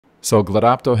So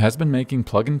Glidopto has been making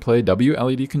plug-and-play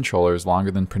WLED controllers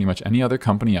longer than pretty much any other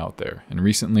company out there, and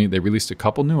recently they released a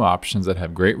couple new options that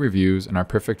have great reviews and are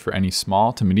perfect for any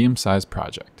small to medium-sized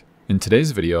project. In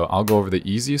today's video, I'll go over the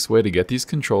easiest way to get these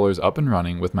controllers up and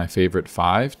running with my favorite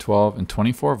 5, 12, and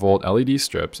 24 volt LED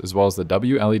strips as well as the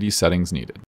WLED settings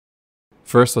needed.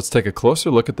 First, let's take a closer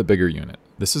look at the bigger unit.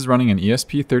 This is running an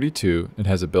ESP32, it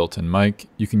has a built-in mic,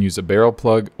 you can use a barrel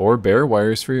plug or bare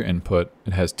wires for your input,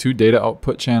 it has 2 data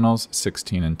output channels,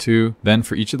 16 and 2, then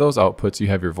for each of those outputs you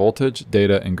have your voltage,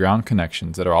 data, and ground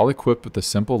connections that are all equipped with a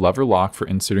simple lever lock for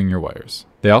inserting your wires.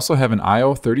 They also have an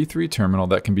IO33 terminal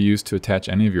that can be used to attach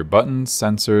any of your buttons,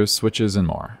 sensors, switches, and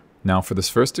more. Now for this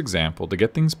first example, to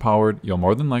get things powered, you'll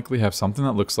more than likely have something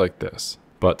that looks like this.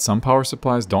 But some power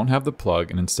supplies don't have the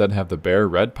plug and instead have the bare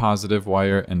red positive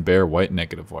wire and bare white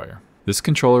negative wire. This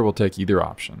controller will take either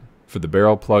option. For the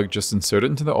barrel plug, just insert it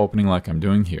into the opening like I'm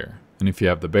doing here. And if you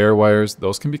have the bare wires,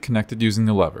 those can be connected using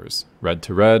the levers, red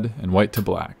to red and white to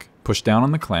black. Push down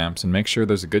on the clamps and make sure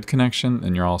there's a good connection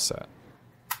and you're all set.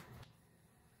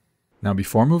 Now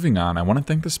before moving on, I want to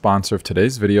thank the sponsor of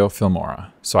today's video, Filmora.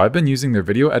 So I've been using their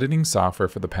video editing software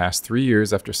for the past 3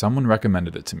 years after someone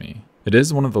recommended it to me. It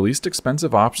is one of the least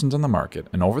expensive options on the market,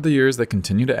 and over the years they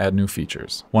continue to add new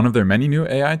features. One of their many new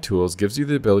AI tools gives you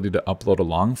the ability to upload a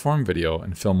long-form video,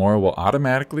 and Filmora will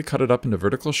automatically cut it up into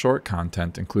vertical short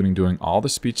content, including doing all the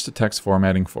speech-to-text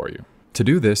formatting for you. To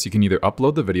do this, you can either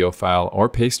upload the video file or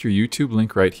paste your YouTube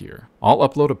link right here. I'll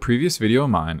upload a previous video of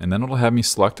mine, and then it'll have me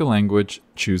select a language,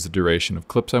 choose the duration of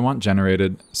clips I want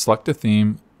generated, select a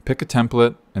theme, pick a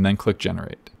template, and then click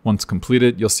generate. Once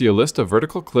completed, you'll see a list of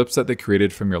vertical clips that they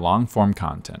created from your long-form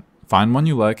content. Find one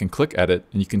you like and click edit,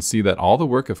 and you can see that all the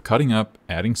work of cutting up,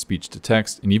 adding speech to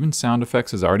text, and even sound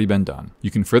effects has already been done.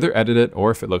 You can further edit it, or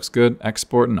if it looks good,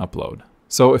 export and upload.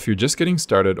 So if you're just getting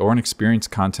started or an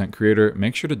experienced content creator,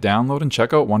 make sure to download and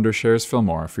check out Wondershare's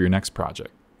Filmora for your next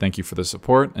project. Thank you for the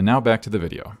support, and now back to the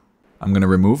video. I'm going to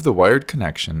remove the wired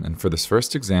connection, and for this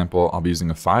first example, I'll be using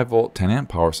a 5 volt 10 amp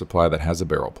power supply that has a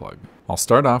barrel plug. I'll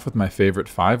start off with my favorite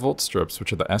 5 volt strips,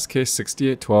 which are the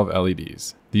SK6812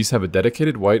 LEDs. These have a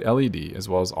dedicated white LED as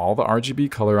well as all the RGB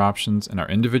color options and are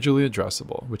individually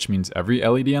addressable, which means every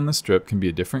LED on the strip can be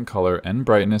a different color and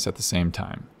brightness at the same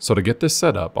time. So to get this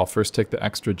set up, I'll first take the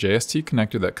extra JST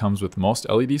connector that comes with most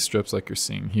LED strips like you're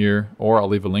seeing here, or I'll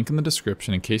leave a link in the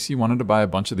description in case you wanted to buy a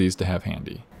bunch of these to have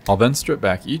handy. I'll then strip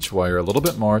back each wire a little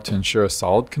bit more to ensure a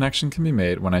solid connection can be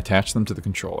made when I attach them to the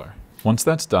controller. Once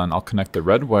that's done, I'll connect the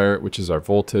red wire, which is our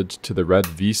voltage, to the red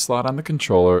V slot on the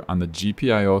controller on the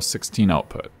GPIO 16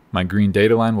 output. My green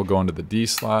data line will go into the D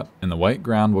slot, and the white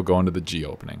ground will go into the G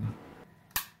opening.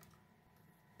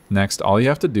 Next, all you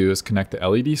have to do is connect the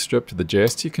LED strip to the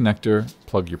JST connector,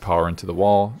 plug your power into the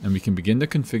wall, and we can begin to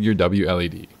configure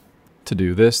WLED. To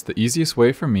do this, the easiest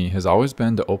way for me has always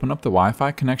been to open up the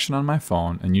Wi-Fi connection on my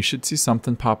phone, and you should see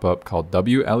something pop up called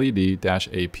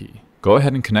WLED-AP. Go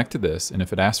ahead and connect to this, and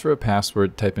if it asks for a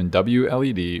password, type in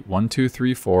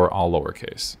WLED1234 all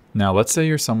lowercase. Now let's say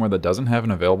you're somewhere that doesn't have an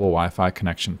available Wi-Fi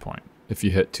connection point. If you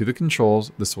hit to the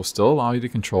controls, this will still allow you to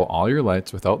control all your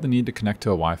lights without the need to connect to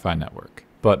a Wi-Fi network.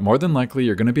 But more than likely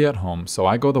you're going to be at home, so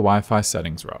I go the Wi-Fi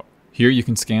settings route. Here you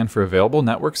can scan for available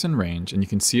networks in range, and you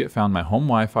can see it found my home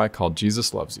Wi-Fi called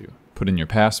Jesus Loves You. Put in your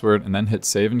password and then hit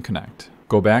save and connect.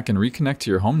 Go back and reconnect to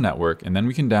your home network, and then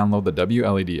we can download the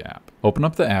WLED app. Open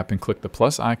up the app and click the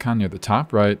plus icon near the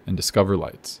top right and discover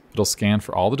lights. It'll scan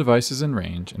for all the devices in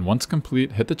range, and once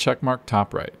complete, hit the checkmark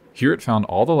top right. Here it found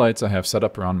all the lights I have set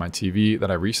up around my TV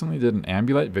that I recently did an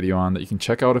Ambilight video on that you can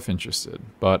check out if interested.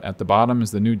 But at the bottom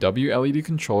is the new WLED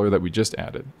controller that we just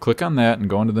added. Click on that and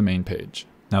go into the main page.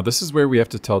 Now this is where we have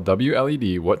to tell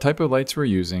WLED what type of lights we're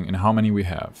using and how many we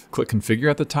have. Click configure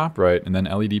at the top right and then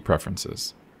LED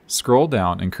preferences. Scroll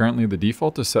down, and currently the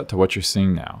default is set to what you're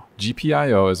seeing now.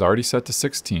 GPIO is already set to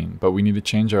 16, but we need to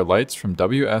change our lights from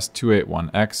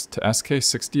WS281X to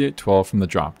SK6812 from the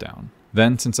dropdown.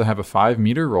 Then, since I have a 5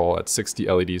 meter roll at 60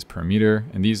 LEDs per meter,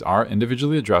 and these are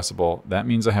individually addressable, that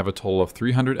means I have a total of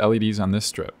 300 LEDs on this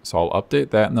strip, so I'll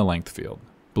update that in the length field.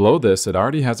 Below this, it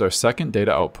already has our second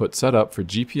data output set up for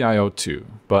GPIO2,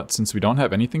 but since we don't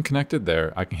have anything connected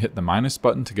there, I can hit the minus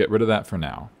button to get rid of that for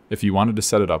now. If you wanted to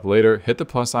set it up later, hit the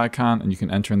plus icon and you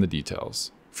can enter in the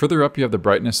details. Further up you have the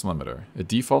brightness limiter. It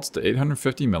defaults to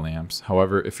 850 milliamps.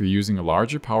 However, if you're using a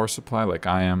larger power supply like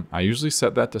I am, I usually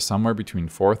set that to somewhere between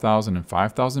 4,000 and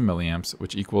 5,000 milliamps,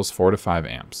 which equals 4 to 5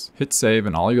 amps. Hit save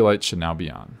and all your lights should now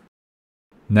be on.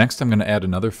 Next, I'm going to add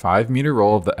another 5 meter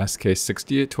roll of the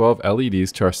SK6812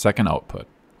 LEDs to our second output.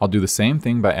 I'll do the same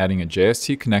thing by adding a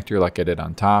JST connector like I did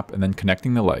on top and then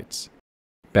connecting the lights.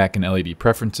 Back in LED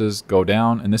preferences, go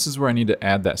down, and this is where I need to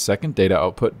add that second data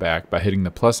output back by hitting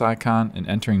the plus icon and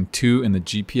entering 2 in the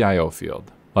GPIO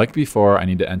field. Like before, I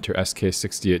need to enter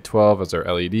SK6812 as our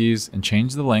LEDs and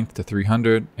change the length to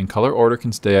 300, and color order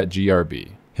can stay at GRB.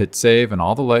 Hit save and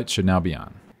all the lights should now be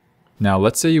on. Now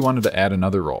let's say you wanted to add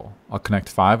another roll. I'll connect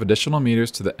 5 additional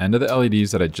meters to the end of the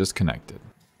LEDs that I just connected.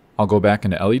 I'll go back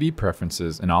into LED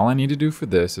preferences, and all I need to do for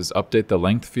this is update the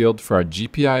length field for our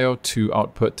GPIO2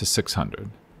 output to 600.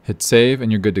 Hit save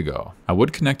and you're good to go. I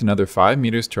would connect another 5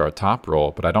 meters to our top roll,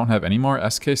 but I don't have any more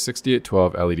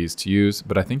SK6812 LEDs to use,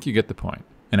 but I think you get the point.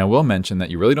 And I will mention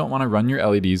that you really don't want to run your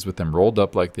LEDs with them rolled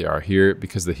up like they are here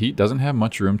because the heat doesn't have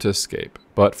much room to escape,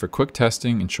 but for quick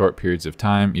testing in short periods of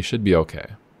time, you should be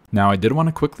okay. Now I did want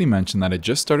to quickly mention that I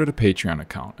just started a Patreon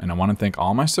account, and I want to thank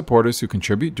all my supporters who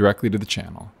contribute directly to the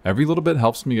channel. Every little bit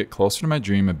helps me get closer to my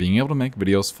dream of being able to make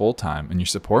videos full time, and your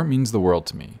support means the world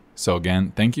to me. So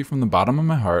again, thank you from the bottom of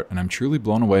my heart, and I'm truly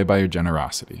blown away by your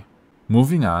generosity.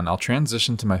 Moving on, I'll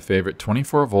transition to my favorite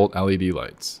 24-volt LED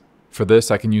lights. For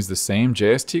this, I can use the same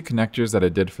JST connectors that I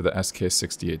did for the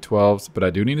SK6812s, but I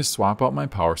do need to swap out my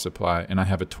power supply, and I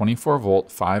have a 24-volt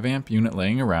 5-amp unit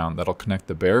laying around that'll connect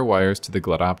the bare wires to the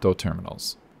GLED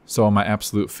terminals. So my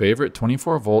absolute favorite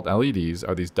 24-volt LEDs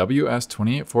are these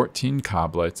WS2814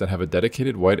 cob lights that have a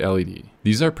dedicated white LED.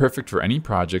 These are perfect for any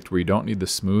project where you don't need the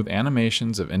smooth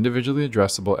animations of individually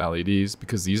addressable LEDs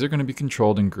because these are going to be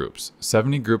controlled in groups,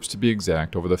 70 groups to be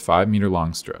exact, over the 5-meter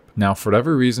long strip. Now for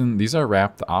whatever reason, these are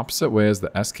wrapped the opposite way as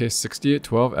the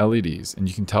SK6812 LEDs, and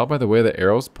you can tell by the way the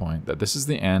arrows point that this is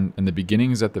the end and the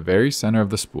beginning is at the very center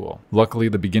of the spool. Luckily,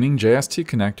 the beginning JST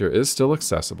connector is still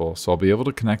accessible, so I'll be able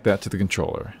to connect that to the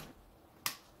controller.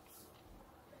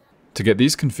 To get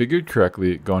these configured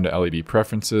correctly, go into LED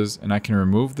preferences, and I can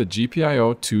remove the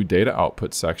GPIO2 data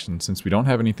output section since we don't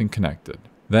have anything connected.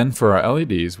 Then for our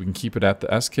LEDs, we can keep it at the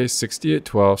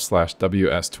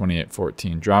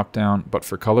SK6812/WS2814 dropdown, but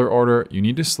for color order, you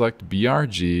need to select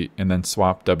BRG and then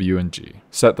swap W and G.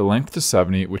 Set the length to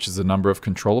 70, which is the number of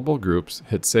controllable groups,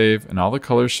 hit save, and all the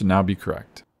colors should now be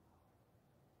correct.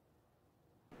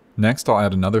 Next, I'll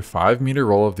add another 5-meter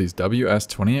roll of these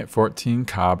WS2814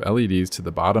 cob LEDs to the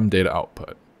bottom data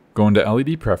output. Go into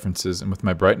LED preferences, and with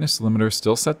my brightness limiter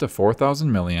still set to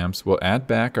 4000 milliamps, we'll add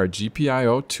back our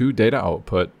GPIO2 data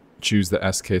output, choose the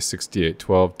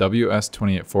SK6812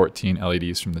 WS2814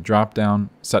 LEDs from the dropdown,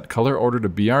 set color order to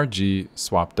BRG,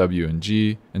 swap W and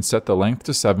G, and set the length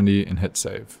to 70 and hit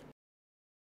save.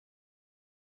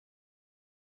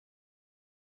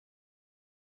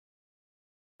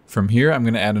 From here, I'm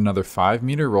going to add another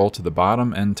 5-meter roll to the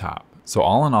bottom and top. So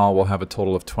all in all, we'll have a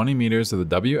total of 20 meters of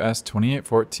the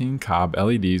WS2814 cob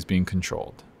LEDs being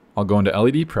controlled. I'll go into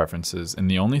LED preferences, and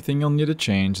the only thing you'll need to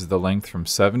change is the length from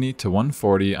 70 to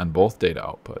 140 on both data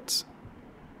outputs.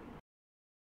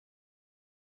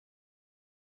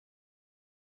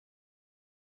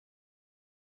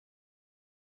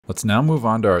 Let's now move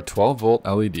on to our 12-volt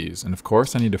LEDs, and of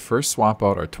course I need to first swap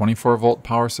out our 24-volt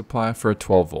power supply for a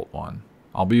 12-volt one.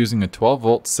 I'll be using a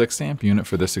 12-volt 6-amp unit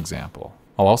for this example.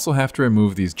 I'll also have to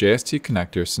remove these JST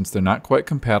connectors since they're not quite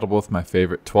compatible with my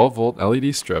favorite 12-volt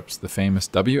LED strips, the famous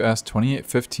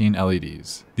WS2815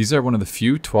 LEDs. These are one of the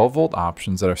few 12-volt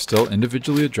options that are still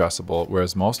individually addressable,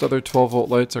 whereas most other 12-volt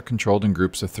lights are controlled in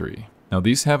groups of 3. Now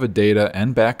these have a data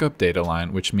and backup data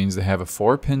line, which means they have a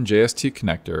 4-pin JST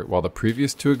connector, while the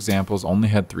previous 2 examples only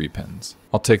had 3 pins.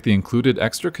 I'll take the included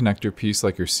extra connector piece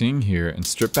like you're seeing here and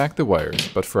strip back the wires,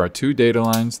 but for our 2 data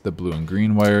lines, the blue and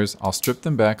green wires, I'll strip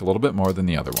them back a little bit more than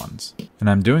the other ones. And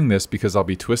I'm doing this because I'll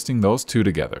be twisting those 2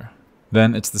 together.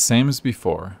 Then it's the same as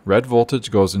before. Red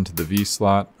voltage goes into the V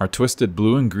slot, our twisted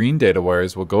blue and green data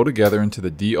wires will go together into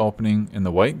the D opening, and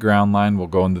the white ground line will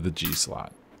go into the G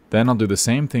slot. Then I'll do the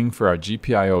same thing for our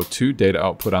GPIO2 data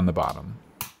output on the bottom.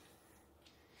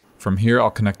 From here,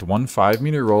 I'll connect one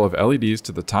 5-meter roll of LEDs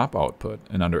to the top output,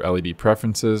 and under LED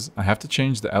preferences, I have to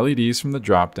change the LEDs from the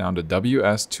drop-down to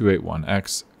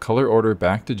WS281X, color order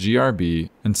back to GRB,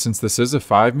 and since this is a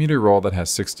 5-meter roll that has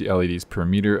 60 LEDs per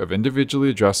meter of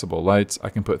individually addressable lights, I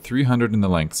can put 300 in the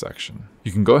length section.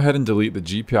 You can go ahead and delete the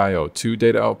GPIO2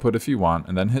 data output if you want,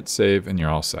 and then hit save and you're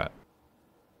all set.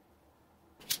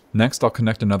 Next, I'll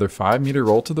connect another 5-meter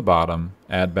roll to the bottom,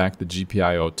 add back the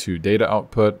GPIO2 data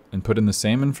output, and put in the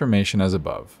same information as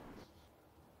above.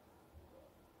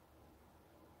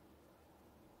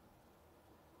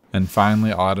 And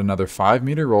finally, I'll add another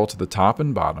 5-meter roll to the top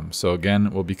and bottom, so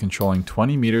again, we'll be controlling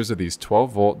 20 meters of these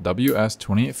 12-volt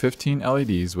WS2815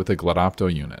 LEDs with a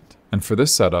GLED unit. And for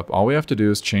this setup, all we have to do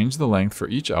is change the length for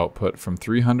each output from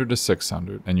 300 to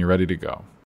 600, and you're ready to go.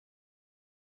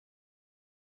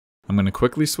 I'm going to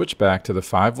quickly switch back to the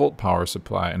 5-volt power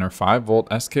supply and our 5-volt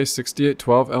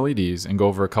SK6812 LEDs and go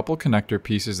over a couple connector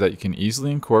pieces that you can easily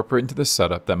incorporate into the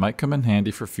setup that might come in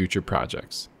handy for future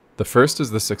projects. The first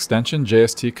is this extension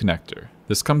JST connector.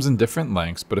 This comes in different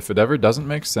lengths, but if it ever doesn't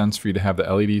make sense for you to have the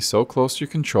LED so close to your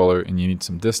controller and you need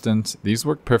some distance, these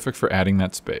work perfect for adding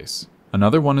that space.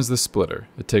 Another one is the splitter.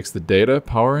 It takes the data,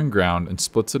 power, and ground and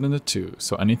splits it into two,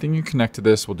 so anything you connect to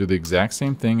this will do the exact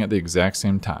same thing at the exact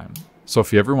same time. So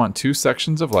if you ever want two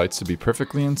sections of lights to be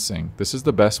perfectly in sync, this is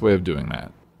the best way of doing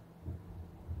that.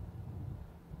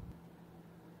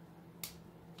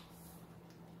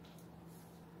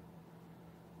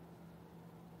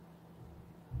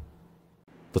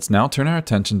 Let's now turn our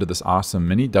attention to this awesome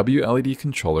mini WLED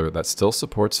controller that still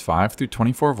supports 5 through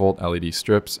 24 volt LED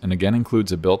strips and again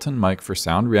includes a built-in mic for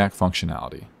sound react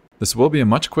functionality. This will be a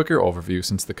much quicker overview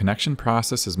since the connection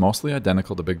process is mostly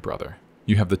identical to Big Brother.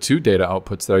 You have the two data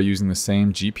outputs that are using the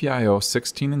same GPIO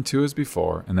 16 and 2 as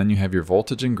before, and then you have your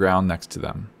voltage and ground next to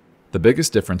them. The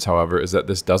biggest difference, however, is that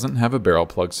this doesn't have a barrel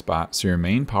plug spot, so your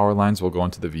main power lines will go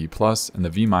into the V+ and the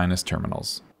V-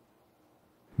 terminals.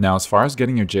 Now, as far as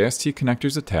getting your JST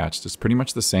connectors attached, it's pretty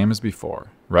much the same as before.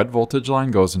 Red voltage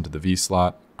line goes into the V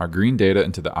slot, our green data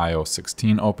into the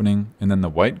IO16 opening, and then the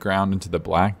white ground into the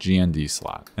black GND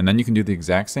slot. And then you can do the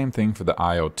exact same thing for the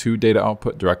IO2 data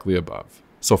output directly above.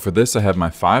 So for this, I have my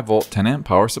 5-volt 10-amp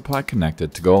power supply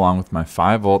connected to go along with my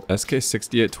 5-volt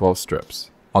SK6812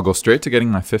 strips. I'll go straight to getting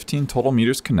my 15 total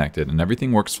meters connected and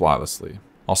everything works flawlessly.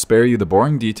 I'll spare you the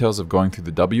boring details of going through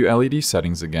the WLED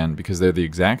settings again because they're the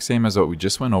exact same as what we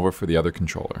just went over for the other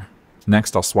controller.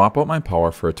 Next, I'll swap out my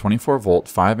power for a 24-volt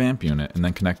 5-amp unit and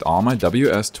then connect all my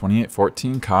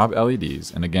WS2814 Cobb LEDs,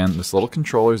 and again, this little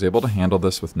controller is able to handle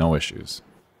this with no issues.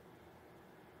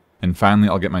 And finally,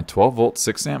 I'll get my 12-volt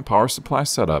 6-amp power supply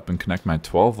set up and connect my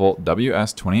 12-volt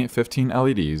WS2815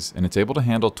 LEDs, and it's able to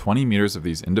handle 20 meters of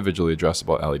these individually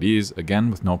addressable LEDs,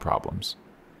 again with no problems.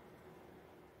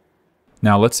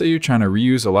 Now let's say you're trying to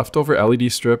reuse a leftover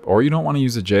LED strip or you don't want to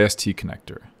use a JST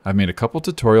connector. I've made a couple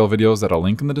tutorial videos that I'll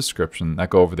link in the description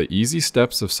that go over the easy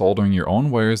steps of soldering your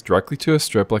own wires directly to a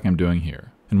strip like I'm doing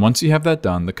here. And once you have that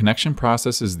done, the connection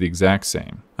process is the exact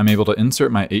same. I'm able to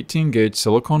insert my 18 gauge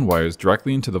silicone wires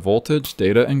directly into the voltage,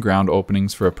 data, and ground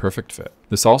openings for a perfect fit.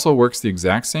 This also works the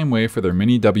exact same way for their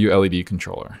mini WLED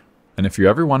controller. And if you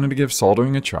ever wanted to give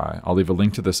soldering a try, I'll leave a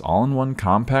link to this all-in-one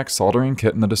compact soldering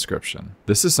kit in the description.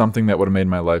 This is something that would have made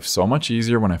my life so much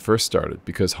easier when I first started,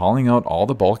 because hauling out all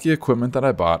the bulky equipment that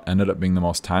I bought ended up being the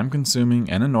most time-consuming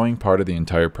and annoying part of the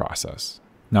entire process.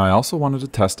 Now I also wanted to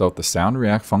test out the sound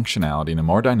react functionality in a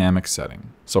more dynamic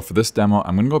setting. So for this demo,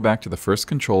 I'm going to go back to the first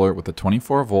controller with the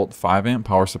 24-volt 5-amp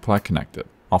power supply connected.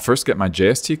 I'll first get my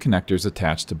JST connectors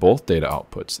attached to both data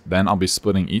outputs, then I'll be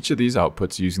splitting each of these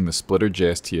outputs using the splitter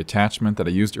JST attachment that I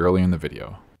used earlier in the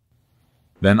video.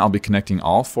 Then I'll be connecting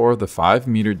all 4 of the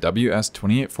 5-meter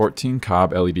WS2814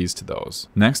 Cobb LEDs to those.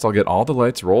 Next, I'll get all the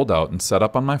lights rolled out and set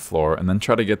up on my floor and then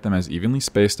try to get them as evenly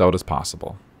spaced out as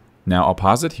possible. Now I'll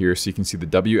pause it here so you can see the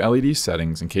WLED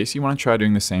settings in case you want to try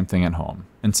doing the same thing at home.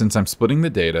 And since I'm splitting the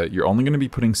data, you're only going to be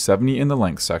putting 70 in the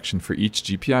length section for each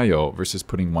GPIO versus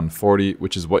putting 140,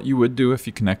 which is what you would do if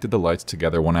you connected the lights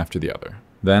together one after the other.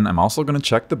 Then I'm also going to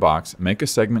check the box, make a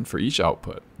segment for each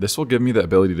output. This will give me the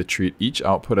ability to treat each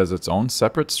output as its own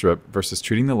separate strip versus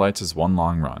treating the lights as one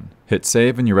long run. Hit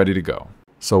save and you're ready to go.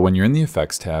 So when you're in the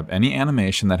effects tab, any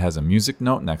animation that has a music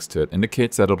note next to it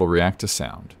indicates that it'll react to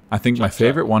sound. I think my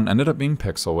favorite one ended up being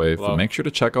Pixel Wave, but make sure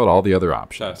to check out all the other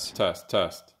options.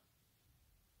 Test.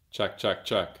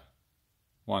 Check.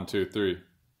 1, 2, 3.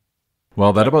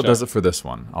 Well, that about does it for this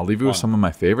one. I'll leave you with some of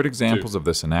my favorite examples of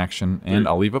this in action, and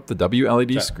I'll leave up the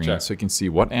WLED screen so you can see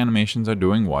what animations are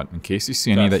doing what in case you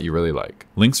see any that you really like.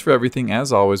 Links for everything,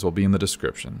 as always, will be in the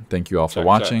description. Thank you all for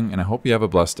watching, and I hope you have a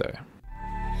blessed day.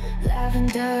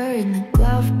 Lavender in the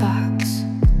glove box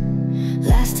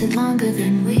lasted longer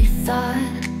than we thought.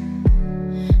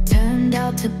 Turned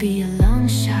out to be a long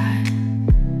shot.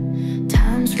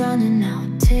 Time's running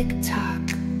out, tick-tock.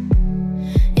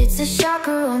 It's a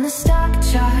shocker on the stock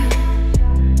chart.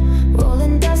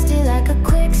 Rolling dusty like a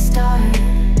quick start.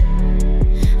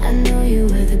 I know you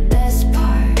were the best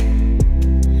part.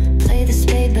 Play the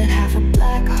spade but have a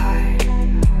black heart.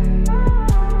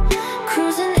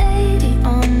 Cruising 80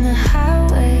 on the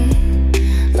highway.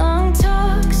 Long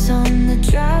talks on the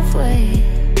driveway.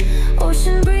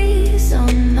 Ocean breeze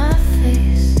on my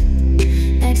face.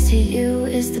 Next to you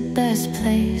is the best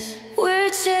place. We're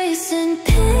chasing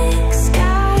pink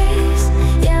skies.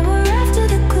 Yeah, we're after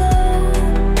the glow.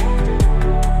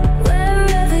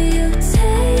 Wherever you take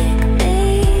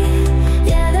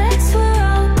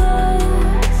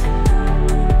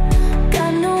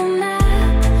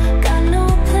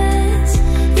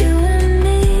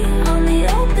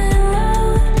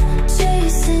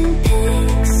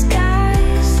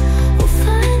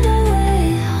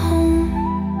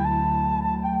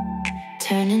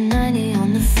Turning 90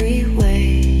 on the freeway,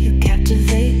 you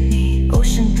captivate me.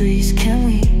 Ocean breeze, can we